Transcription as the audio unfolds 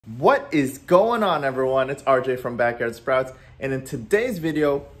What is going on, everyone? It's RJ from Backyard Sprouts, and in today's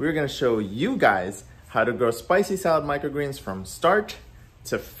video we're going to show you guys how to grow spicy salad microgreens from start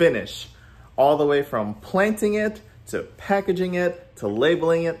to finish, all the way from planting it to packaging it to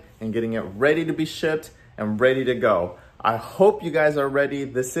labeling it and getting it ready to be shipped and ready to go. I hope you guys are ready.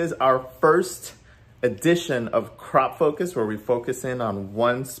 This is our first edition of Crop Focus, where we focus in on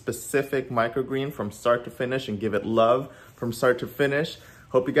one specific microgreen from start to finish and give it love from start to finish.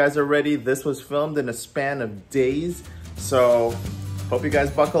 Hope you guys are ready. This was filmed in a span of days, so hope you guys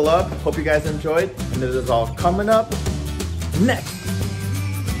buckle up. Hope you guys enjoyed, and it is all coming up next.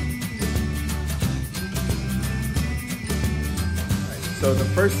 So the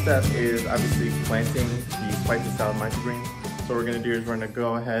first step is obviously planting the spicy salad microgreens. So what we're gonna do is we're gonna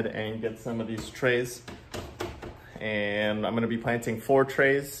go ahead and get some of these trays, and I'm gonna be planting 4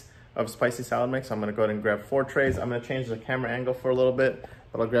 trays of spicy salad mix. So I'm gonna go ahead and grab 4 trays. I'm gonna change the camera angle for a little bit,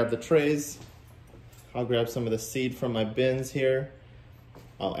 but I'll grab the trays. I'll grab some of the seed from my bins here.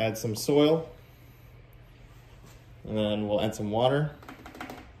 I'll add some soil, and then we'll add some water,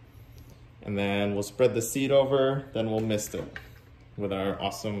 and then we'll spread the seed over, then we'll mist it with our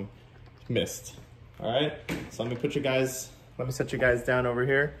awesome mist. All right, so let me set you guys down over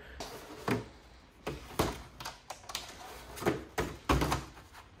here.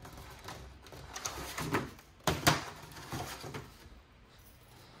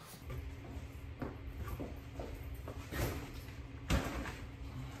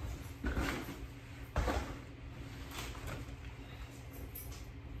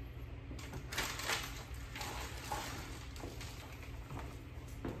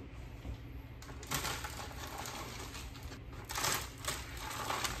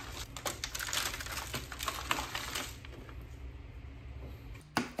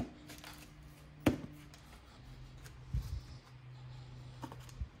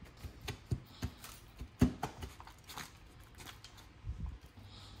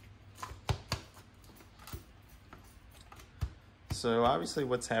 So obviously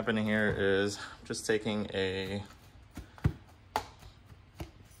what's happening here is I'm just taking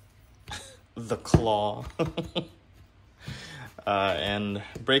the claw and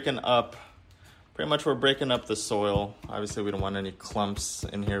breaking up, pretty much we're breaking up the soil. Obviously we don't want any clumps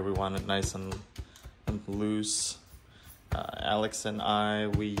in here. We want it nice and loose. Alex and I,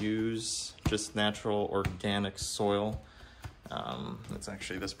 we use just natural organic soil. It's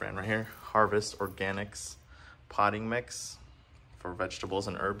actually this brand right here, Harvest Organics potting mix for vegetables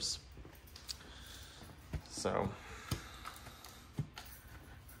and herbs. So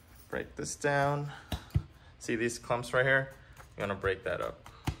break this down. See these clumps right here? You're gonna break that up.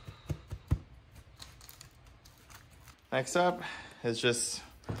 Next up is just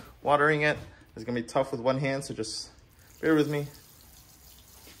watering it. It's gonna be tough with one hand, so just bear with me.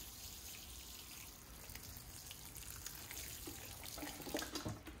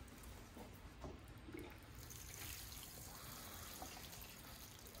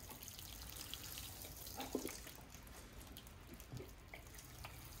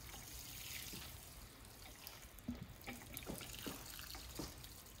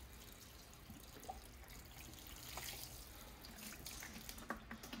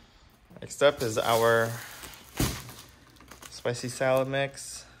 Next up is our spicy salad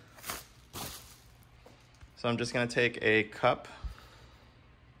mix. So I'm just gonna take a cup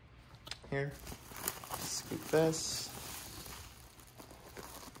here, scoop this,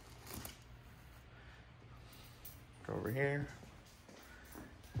 go over here,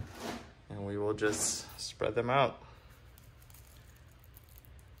 and we will just spread them out.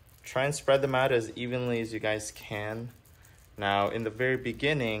 Try and spread them out as evenly as you guys can. Now, in the very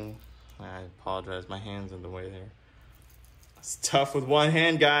beginning, I apologize, my hand's in the way there. It's tough with one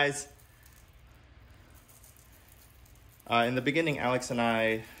hand, guys. In the beginning, Alex and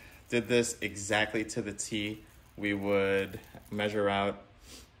I did this exactly to the T. We would measure out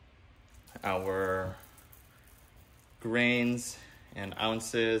our grains and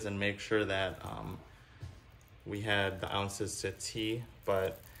ounces and make sure that we had the ounces to T.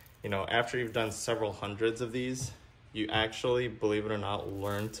 But, you know, after you've done several hundreds of these, you actually, believe it or not,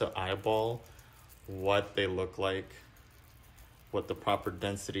 learn to eyeball what they look like, what the proper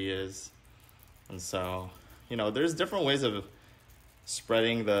density is. And so, you know, there's different ways of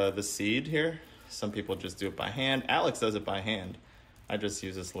spreading the seed here. Some people just do it by hand. Alex does it by hand. I just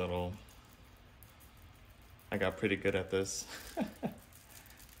use this little, I got pretty good at this.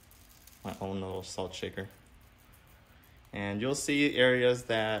 My own little salt shaker. And you'll see areas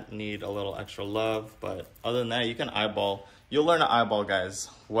that need a little extra love, but other than that, you can eyeball. You'll learn to eyeball, guys,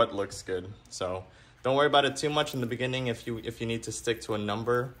 what looks good. So Don't worry about it too much in the beginning if you need to stick to a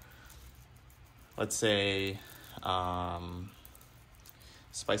number. Let's say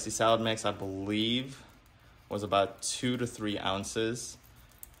spicy salad mix, I believe, was about 2 to 3 ounces.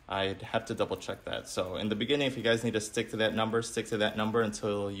 I'd have to double check that. So in the beginning, if you guys need to stick to that number, stick to that number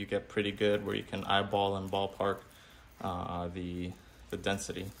until you get pretty good where you can eyeball and ballpark the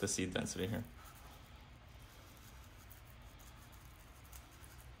density, the seed density here.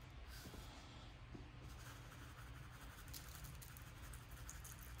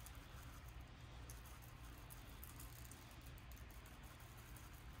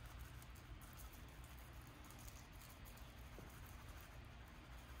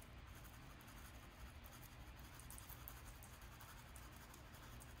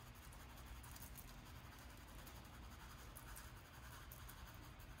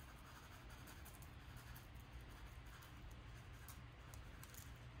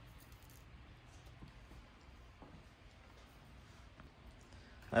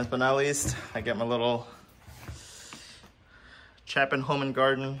 Last but not least, I get my little Chapin Home and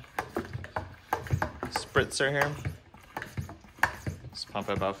Garden spritzer here. Just pump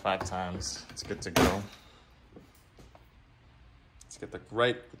it about 5 times. It's good to go. Let's get the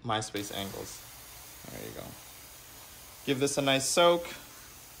right MySpace angles. There you go. Give this a nice soak.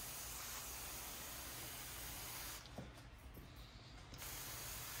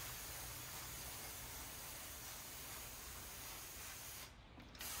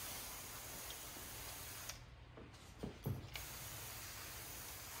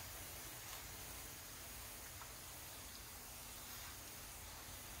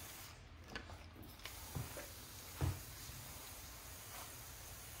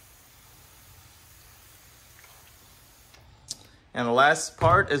 And the last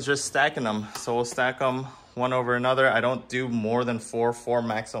part is just stacking them. So we'll stack them one over another. I don't do more than four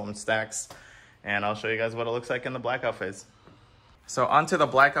maximum stacks. And I'll show you guys what it looks like in the blackout phase. So onto the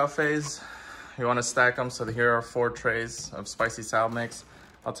blackout phase, you wanna stack them. So here are 4 trays of spicy salad mix.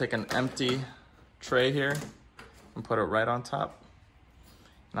 I'll take an empty tray here and put it right on top.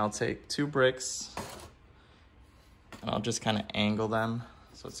 And I'll take 2 bricks and I'll just kind of angle them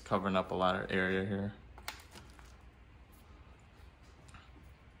so it's covering up a lot of area here.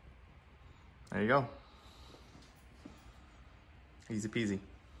 There you go. Easy peasy.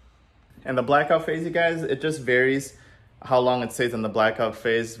 And the blackout phase, you guys, it just varies. How long it stays in the blackout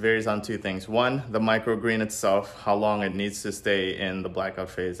phase varies on 2 things. 1, the microgreen itself, how long it needs to stay in the blackout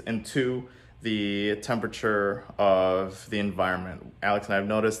phase. And 2, the temperature of the environment. Alex and I have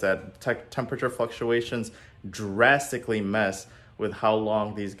noticed that temperature fluctuations drastically mess with how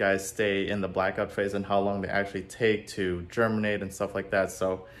long these guys stay in the blackout phase and how long they actually take to germinate and stuff like that.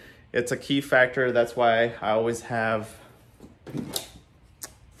 So it's a key factor. That's why I always have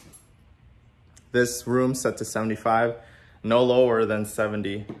this room set to 75, no lower than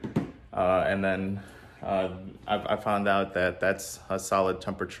 70. And then I found out that that's a solid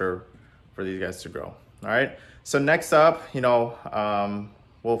temperature for these guys to grow. All right. So next up,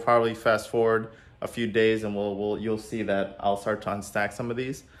 we'll probably fast forward a few days and you'll see that I'll start to unstack some of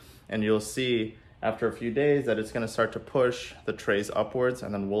these, and you'll see after a few days that it's going to start to push the trays upwards,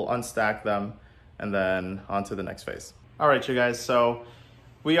 and then we'll unstack them and then on to the next phase. All right, you guys, so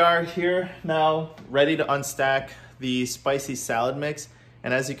we are here now ready to unstack the spicy salad mix.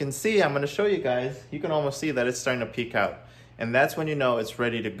 And as you can see, I'm going to show you guys, you can almost see that it's starting to peek out. And that's when you know it's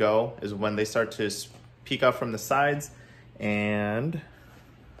ready to go, is when they start to peek out from the sides. And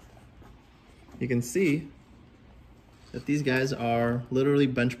you can see that these guys are literally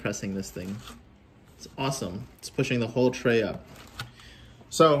bench pressing this thing. It's awesome. It's pushing the whole tray up.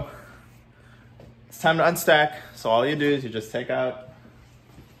 So it's time to unstack. So all you do is you just take out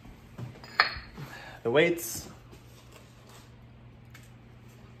the weights.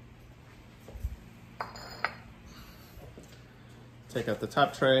 Take out the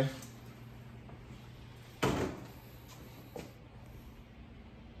top tray.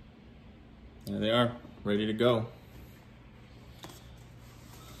 There they are, ready to go.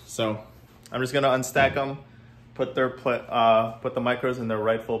 So I'm just gonna unstack them, put the micros in their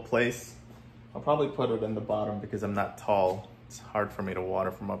rightful place. I'll probably put it in the bottom because I'm not tall. It's hard for me to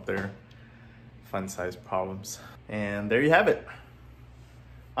water from up there. Fun size problems. And there you have it.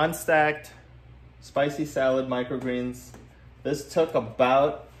 Unstacked spicy salad microgreens. This took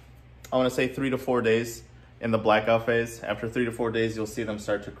about, I wanna say 3 to 4 days in the blackout phase. After 3 to 4 days, you'll see them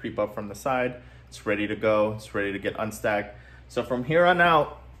start to creep up from the side. It's ready to go. It's ready to get unstacked. So from here on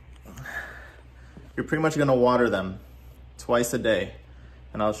out, you're pretty much gonna water them twice a day.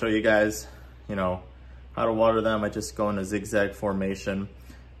 And I'll show you guys, how to water them. I just go in a zigzag formation.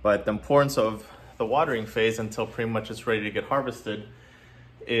 But the importance of the watering phase until pretty much it's ready to get harvested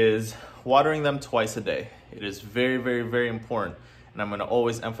is watering them twice a day. It is very, very, very important. And I'm gonna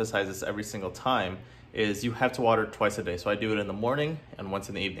always emphasize this every single time, is you have to water twice a day. So I do it in the morning and once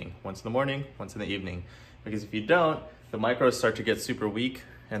in the evening. Once in the morning, once in the evening. Because if you don't, the micros start to get super weak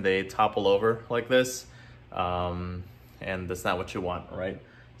and they topple over like this. And that's not what you want, right?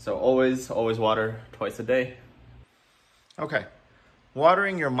 So always water twice a day. Okay,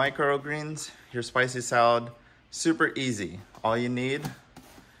 watering your microgreens, your spicy salad, super easy. All you need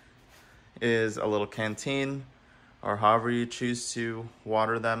is a little canteen or however you choose to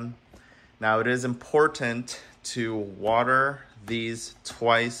water them. Now it is important to water these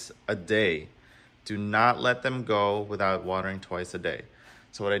twice a day. Do not let them go without watering twice a day.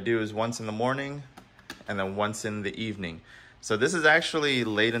 So what I do is once in the morning and then once in the evening. So this is actually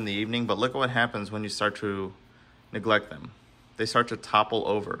late in the evening, but look at what happens when you start to neglect them. They start to topple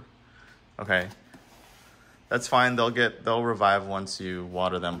over, okay? That's fine, they'll revive once you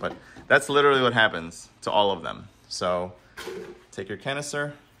water them, but that's literally what happens to all of them. So take your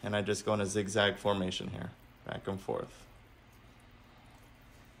canister, and I just go in a zigzag formation here, back and forth.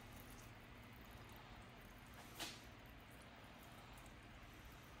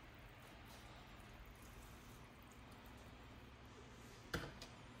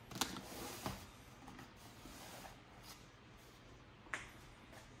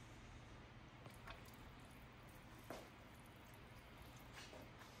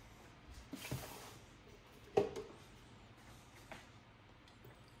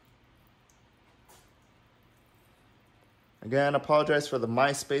 Again, apologize for the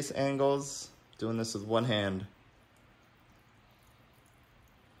MySpace angles. Doing this with one hand.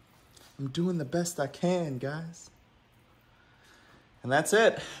 I'm doing the best I can, guys. And that's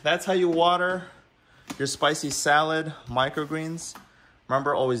it. That's how you water your spicy salad microgreens.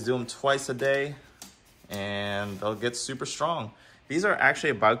 Remember, always do them twice a day and they'll get super strong. These are actually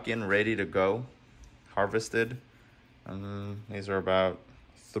about getting ready to go, harvested. These are about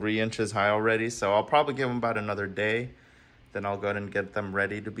 3 inches high already, so I'll probably give them about another day. Then I'll go ahead and get them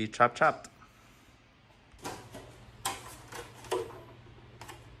ready to be chopped.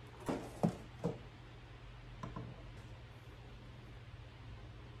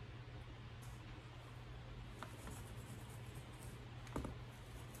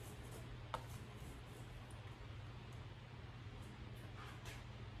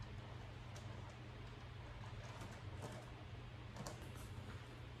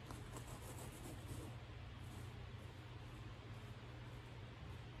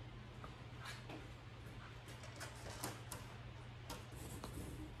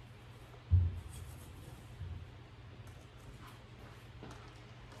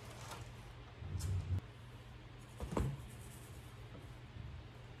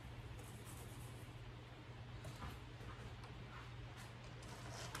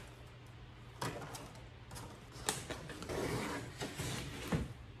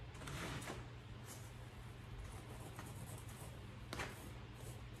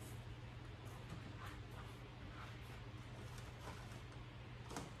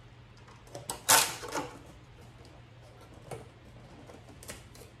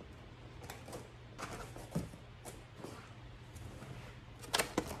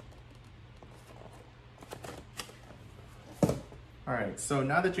 All right, so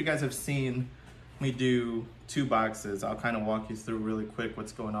now that you guys have seen me do 2 boxes, I'll kind of walk you through really quick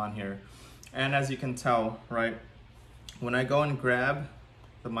what's going on here. And as you can tell, right, when I go and grab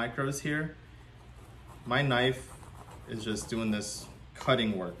the micros here, my knife is just doing this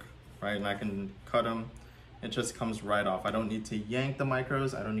cutting work, right? And I can cut them, it just comes right off. I don't need to yank the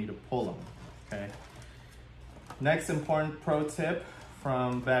micros, I don't need to pull them, okay? Next important pro tip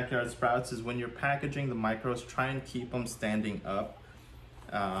from Backyard Sprouts is when you're packaging the micros, try and keep them standing up.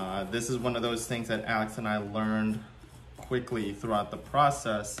 This is one of those things that Alex and I learned quickly throughout the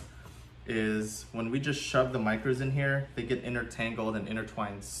process, is when we just shove the micros in here, they get intertangled and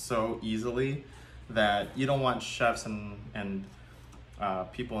intertwined so easily that you don't want chefs and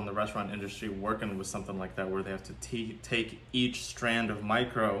people in the restaurant industry working with something like that where they have to take each strand of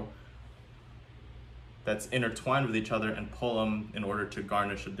micro that's intertwined with each other and pull them in order to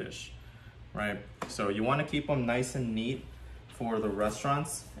garnish a dish, right? So you want to keep them nice and neat for the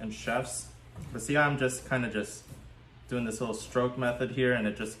restaurants and chefs. But see how I'm just kind of just doing this little stroke method here, and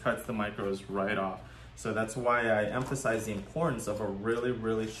it just cuts the micros right off. So that's why I emphasize the importance of a really,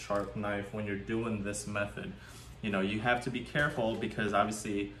 really sharp knife when you're doing this method. You know, you have to be careful because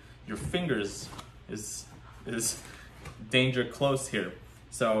obviously your fingers is danger close here.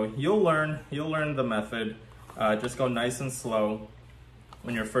 So you'll learn the method. Just go nice and slow.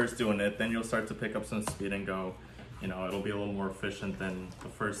 when you're first doing it. Then you'll start to pick up some speed and go, you know, it'll be a little more efficient than the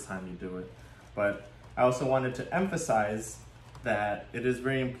first time you do it. But I also wanted to emphasize that it is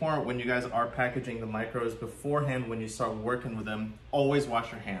very important when you guys are packaging the micros beforehand, when you start working with them, always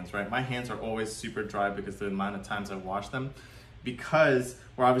wash your hands, right? My hands are always super dry because of the amount of times I wash them, because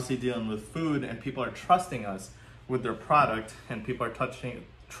we're obviously dealing with food and people are trusting us with their product, and people are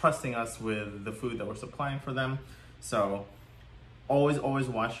trusting us with the food that we're supplying for them. So always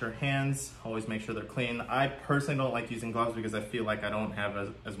wash your hands, always make sure they're clean. I personally don't like using gloves because I feel like I don't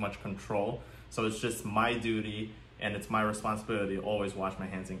have as much control. So it's just my duty and it's my responsibility to always wash my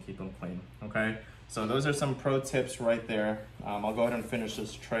hands and keep them clean, okay? So those are some pro tips right there. I'll go ahead and finish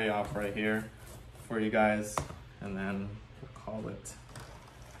this tray off right here for you guys, and then we'll call it.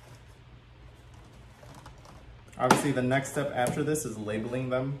 Obviously, the next step after this is labeling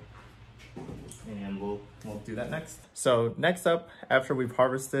them, and we'll do that next. So next up, after we've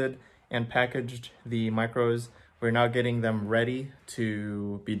harvested and packaged the micros, we're now getting them ready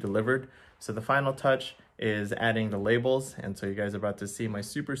to be delivered. So the final touch is adding the labels, and so you guys are about to see my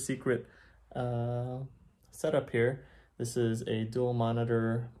super secret setup here. This is a dual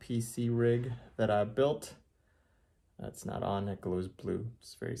monitor PC rig that I built. That's not on, it glows blue,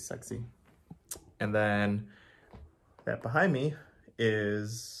 it's very sexy. And then that behind me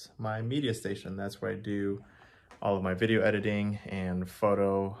is my media station. That's where I do all of my video editing and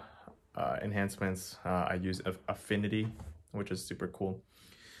photo enhancements. I use Affinity, which is super cool.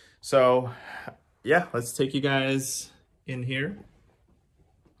 So yeah, let's take you guys in here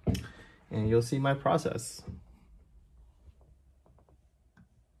and you'll see my process.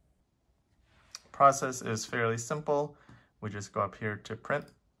 Process is fairly simple. We just go up here to print,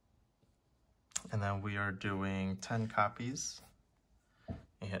 and then we are doing 10 copies.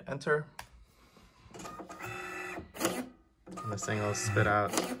 You hit enter, and this thing will spit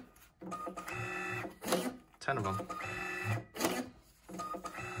out 10 of them.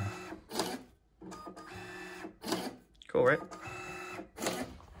 Cool, right?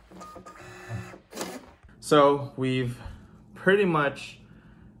 So we've pretty much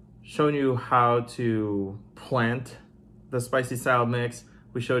shown you how to plant the spicy salad mix.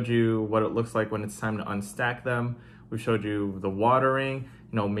 We showed you what it looks like when it's time to unstack them. We showed you the watering,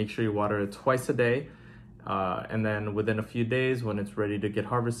 you know, make sure you water it twice a day. And then within a few days, when it's ready to get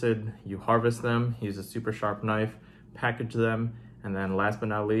harvested, you harvest them, use a super sharp knife, package them. And then last but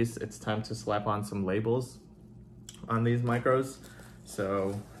not least, it's time to slap on some labels on these micros.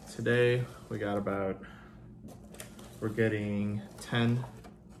 So today we're getting 10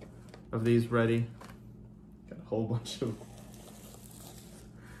 of these ready. Got a whole bunch of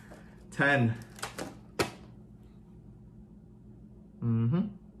 10.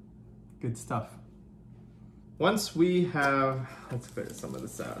 Good stuff. Once we have, let's figure some of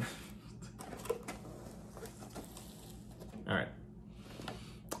this out. All right,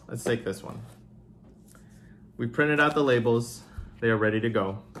 let's take this one. We printed out the labels. They are ready to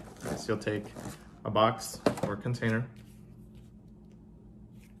go. So you'll take a box or container,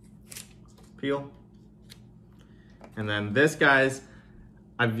 peel, and then this, guys,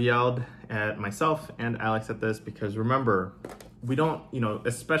 I've yelled at myself and Alex at this because remember, we don't, you know,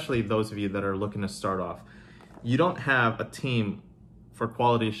 especially those of you that are looking to start off, you don't have a team for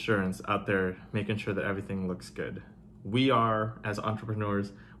quality assurance out there making sure that everything looks good. We are, as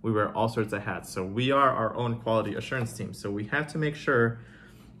entrepreneurs, we wear all sorts of hats. So we are our own quality assurance team. So we have to make sure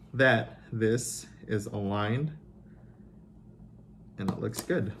that this is aligned and it looks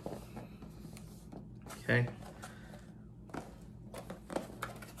good. Okay.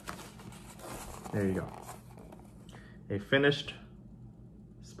 There you go. A finished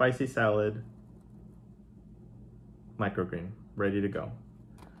spicy salad microgreen, ready to go.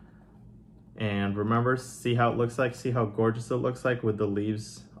 And remember, see how it looks like, see how gorgeous it looks like with the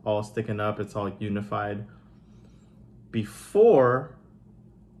leaves all sticking up, it's all unified. Before,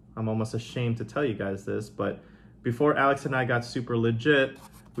 I'm almost ashamed to tell you guys this, but before Alex and I got super legit,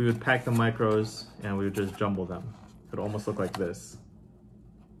 we would pack the micros and we would just jumble them. It would almost look like this.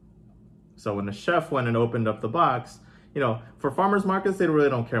 So when the chef went and opened up the box, you know, for farmers markets, they really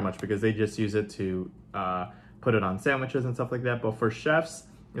don't care much because they just use it to put it on sandwiches and stuff like that. But for chefs,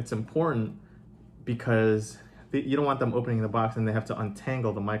 it's important because you don't want them opening the box and they have to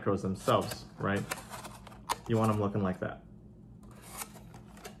untangle the micros themselves, right? You want them looking like that.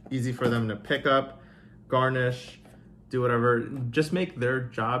 Easy for them to pick up, garnish, do whatever. Just make their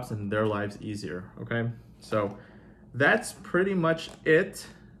jobs and their lives easier, okay? So that's pretty much it.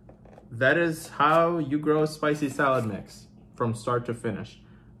 That is how you grow a spicy salad mix from start to finish.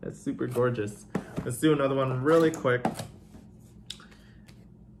 That's super gorgeous. Let's do another one really quick.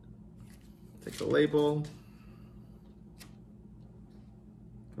 the label,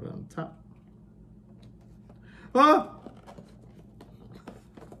 put it on top. Oh!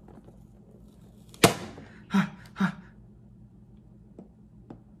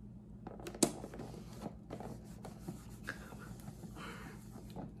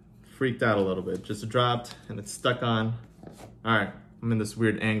 Freaked out a little bit, just dropped and it's stuck on. All right, I'm in this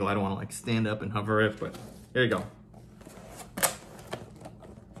weird angle. I don't want to like stand up and hover it, but here you go.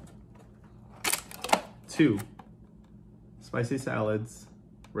 2 spicy salads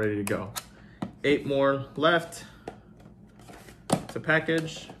ready to go. 8 more left to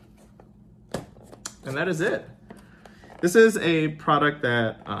package, and that is it. This is a product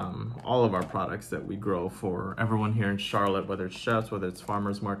that all of our products that we grow for everyone here in Charlotte, whether it's chefs, whether it's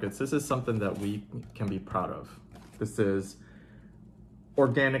farmers markets, this is something that we can be proud of. This is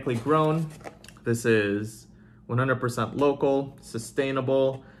organically grown. This is 100% local,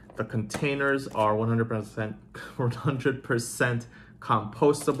 sustainable. The containers are 100%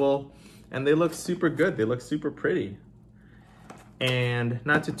 compostable, and they look super good. They look super pretty. And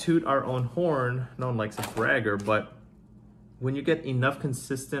not to toot our own horn, no one likes a bragger, but when you get enough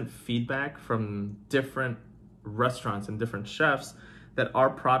consistent feedback from different restaurants and different chefs that our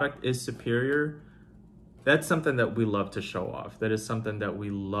product is superior, that's something that we love to show off. That is something that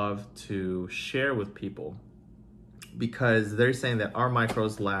we love to share with people, because they're saying that our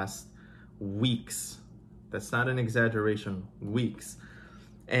micros last weeks. That's not an exaggeration, weeks.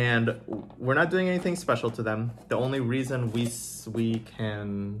 And we're not doing anything special to them. The only reason we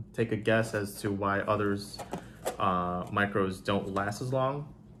can take a guess as to why others micros don't last as long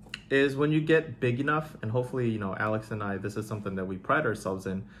is when you get big enough, and hopefully, you know, Alex and I, this is something that we pride ourselves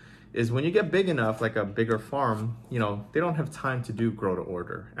in, is when you get big enough, like a bigger farm, you know, they don't have time to do grow to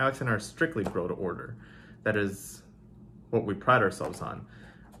order. Alex and I are strictly grow to order. That is what we pride ourselves on.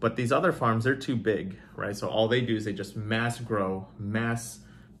 But these other farms, they're too big, right? So all they do is they just mass grow, mass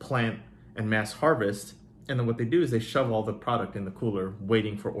plant, and mass harvest. And then what they do is they shove all the product in the cooler,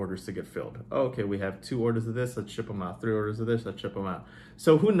 waiting for orders to get filled. Oh, okay, we have 2 orders of this, let's ship them out. 3 orders of this, let's ship them out.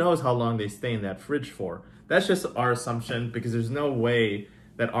 So who knows how long they stay in that fridge for? That's just our assumption, because there's no way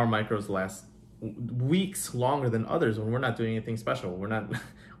that our micros last weeks longer than others when we're not doing anything special. We're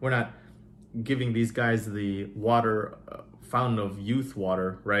not giving these guys the water, fountain of youth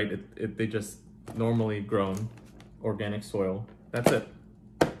water, right? They just normally grown organic soil. That's it.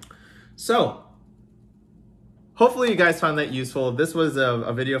 So, hopefully you guys found that useful. This was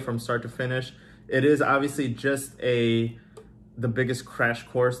a video from start to finish. It is obviously just the biggest crash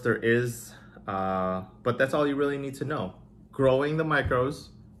course there is, but that's all you really need to know. Growing the micros,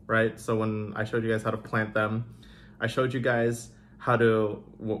 right? So when I showed you guys how to plant them, I showed you guys how to,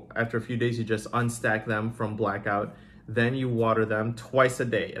 after a few days, you just unstack them from blackout. Then you water them twice a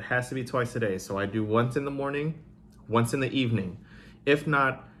day. It has to be twice a day. So I do once in the morning, once in the evening. If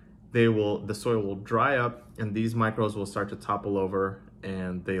not, the soil will dry up and these micros will start to topple over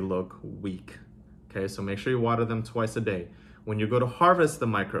and they look weak. Okay, so make sure you water them twice a day. When you go to harvest the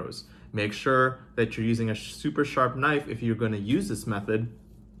micros, make sure that you're using a super sharp knife if you're going to use this method,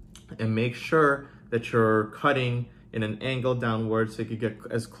 and make sure that you're cutting in an angle downward so you can get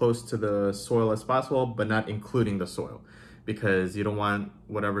as close to the soil as possible, but not including the soil, because you don't want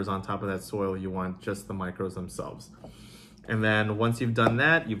whatever's on top of that soil, you want just the micros themselves. And then once you've done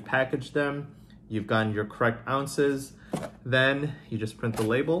that, you've packaged them, you've gotten your correct ounces, then you just print the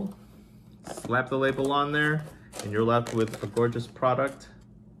label, slap the label on there, and you're left with a gorgeous product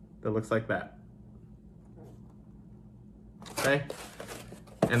that looks like that. Okay?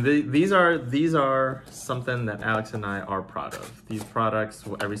 And these are something that Alex and I are proud of. These products,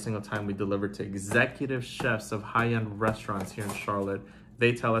 every single time we deliver to executive chefs of high-end restaurants here in Charlotte,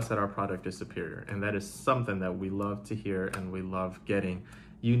 they tell us that our product is superior. And that is something that we love to hear and we love getting.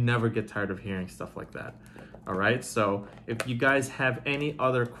 You never get tired of hearing stuff like that. All right, so if you guys have any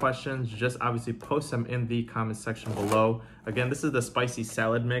other questions, just obviously post them in the comment section below. Again, this is the spicy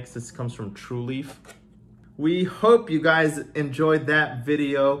salad mix. This comes from Trueleaf. We hope you guys enjoyed that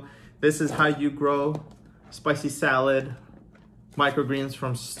video. This is how you grow spicy salad, microgreens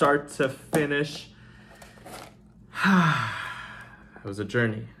from start to finish. It was a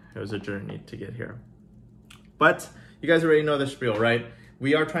journey. It was a journey to get here. But you guys already know the spiel, right?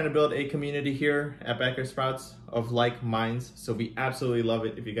 We are trying to build a community here at Backyard Sprouts of like minds. So we absolutely love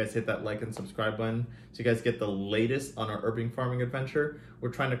it if you guys hit that like and subscribe button so you guys get the latest on our urban farming adventure. We're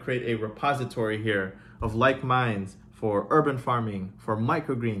trying to create a repository here of like minds for urban farming, for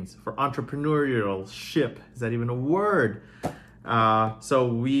microgreens, for entrepreneurship. Is that even a word? So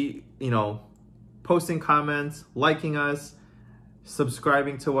we, posting comments, liking us,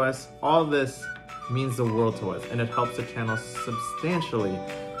 subscribing to us. All this means the world to us, and it helps the channel substantially,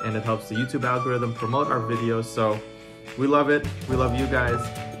 and it helps the YouTube algorithm promote our videos. So we love it. We love you guys.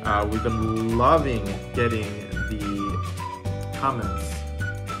 We've been loving getting the comments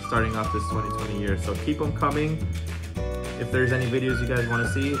starting off this 2020 year, so keep them coming. If there's any videos you guys want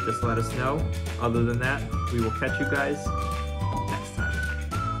to see, just let us know. Other than that, we will catch you guys